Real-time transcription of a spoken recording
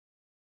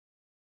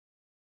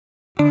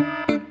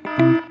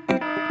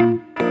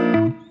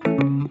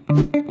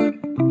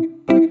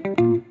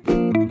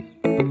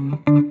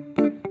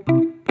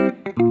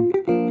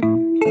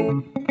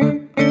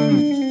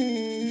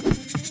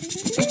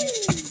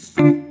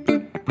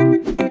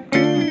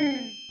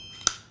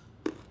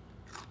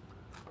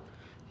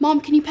Mom,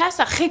 can you pass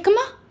a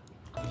jicama?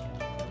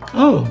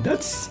 Oh,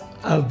 that's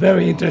a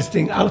very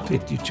interesting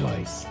outfit you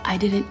chose. I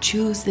didn't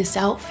choose this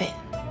outfit.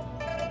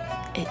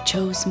 It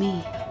chose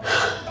me.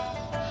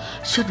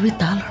 Should we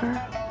tell her,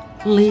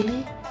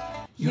 Lily?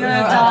 You're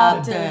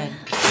adopted.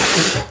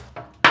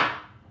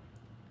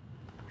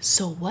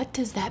 So what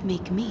does that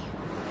make me?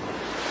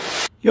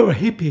 You're a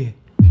hippie,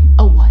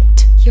 A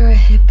what? You're a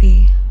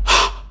hippie.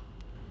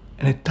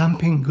 and a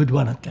thumping good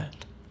one at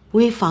that.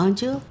 We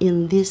found you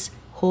in this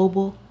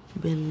hobo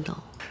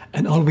window.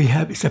 And all we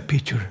have is a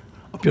picture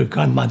of your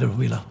grandmother,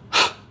 Willow.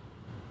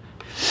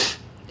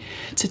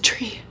 It's a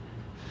tree.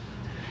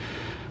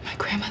 My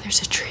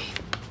grandmother's a tree.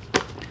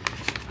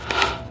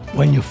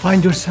 When you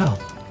find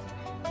yourself,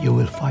 you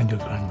will find your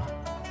grandma.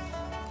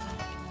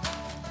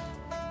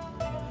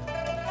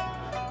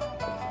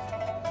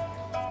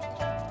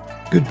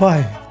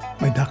 Goodbye,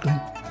 my duckling.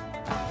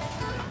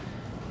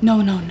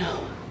 No, no, no.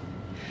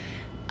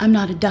 I'm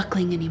not a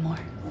duckling anymore.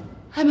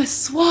 I'm a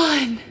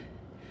swan.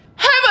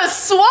 I'm a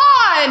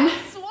swan!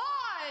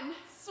 Swan!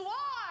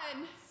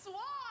 Swan!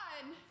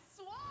 Swan!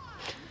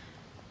 Swan!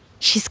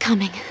 She's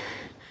coming.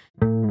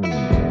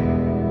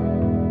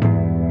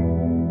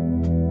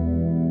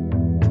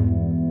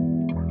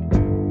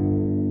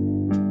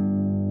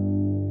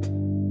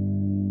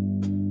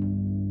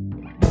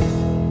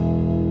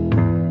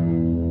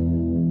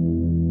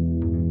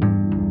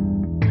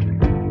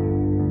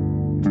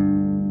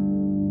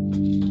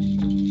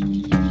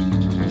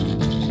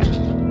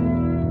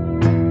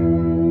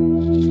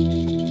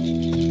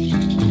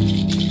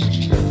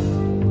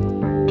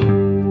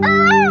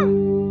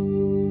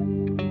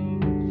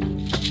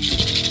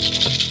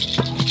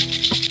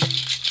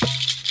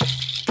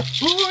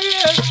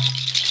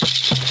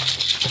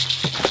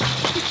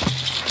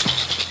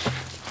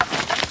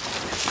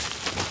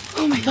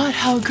 Oh my God,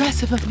 how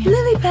aggressive of me.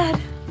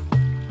 Lily-pad,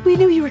 we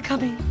knew you were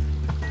coming.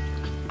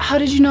 How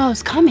did you know I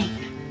was coming?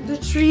 The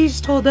trees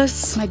told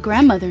us. My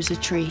grandmother's a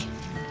tree.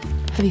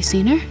 Have you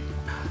seen her?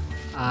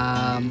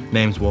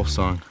 Name's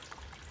Wolfsong.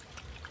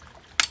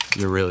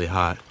 You're really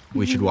hot.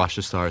 We should watch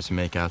the stars and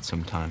make out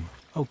sometime.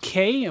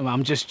 Okay,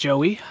 I'm just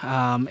Joey,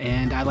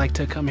 and I like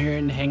to come here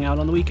and hang out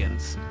on the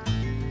weekends.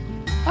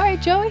 All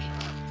right, Joey.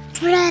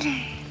 Brother,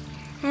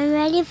 I'm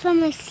ready for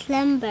my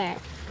slumber.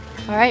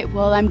 All right,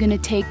 well, I'm gonna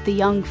take the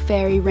young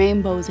fairy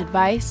Rainbow's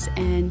advice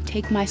and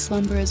take my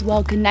slumber as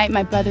well. Good night,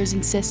 my brothers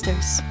and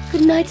sisters.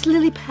 Good night,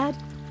 Lily-pad.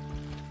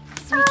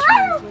 Sweet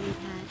dreams,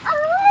 Lily-pad.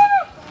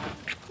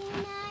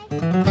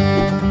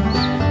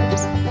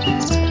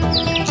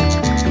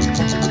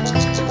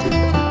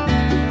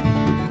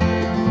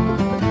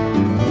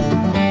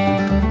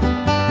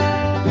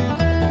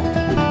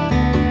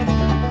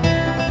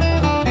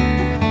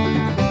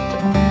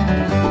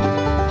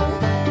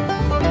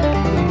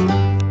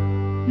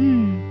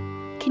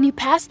 Can you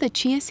pass the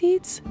chia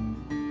seeds?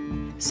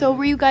 So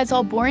were you guys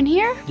all born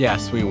here?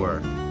 Yes, we were.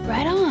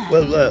 Right on.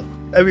 Well,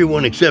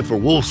 everyone except for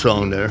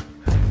Wolfsong there.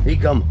 He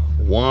come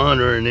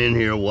wandering in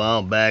here a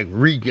while back,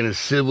 reeking of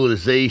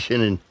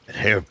civilization and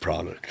hair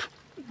products.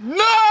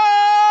 No!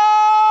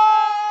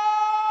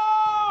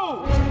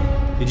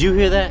 Did you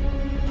hear that?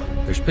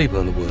 There's people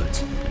in the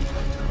woods.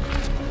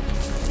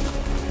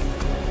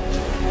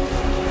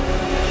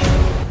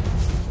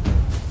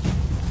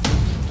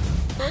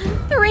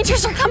 The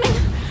Rangers are coming.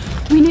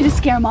 We need to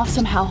scare them off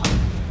somehow.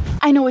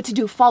 I know what to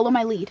do. Follow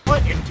my lead.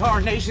 What in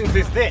tarnations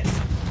is this?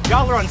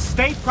 Y'all are on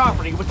state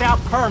property without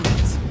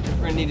permits.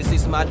 We're gonna need to see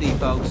some ID,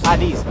 folks.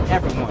 IDs,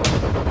 everyone.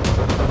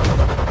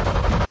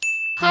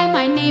 Hi,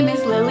 my name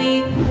is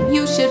Lily.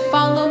 You should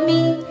follow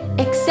me.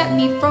 Accept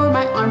me for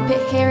my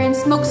armpit hair and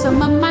smoke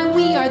some of my.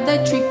 We are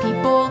the tree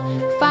people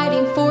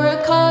fighting for a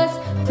cause.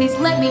 Please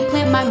let me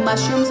plant my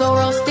mushrooms or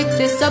I'll stick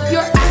this up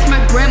your ass.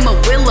 My grandma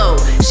Willow,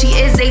 she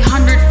is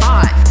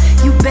 105.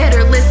 You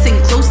better listen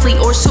closely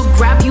or she'll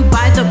grab you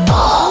by the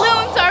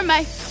Balloons are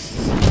my...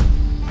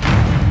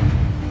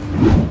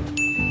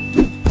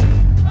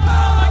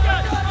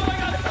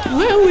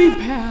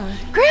 Lily-pad,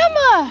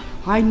 Grandma!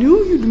 I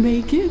knew you'd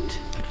make it.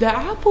 The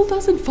apple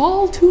doesn't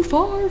fall too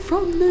far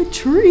from the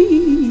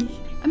tree.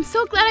 I'm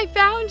so glad I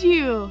found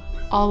you.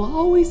 I'll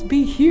always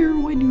be here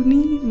when you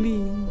need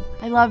me.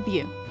 I love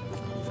you.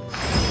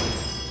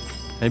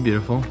 Hey,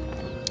 beautiful.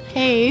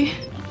 Hey.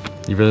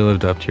 You really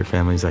lived up to your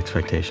family's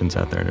expectations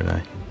out there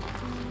today.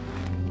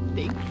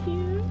 Thank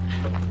you.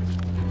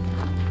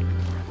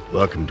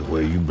 Welcome to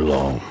where you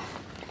belong.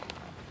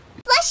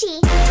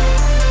 Slushy.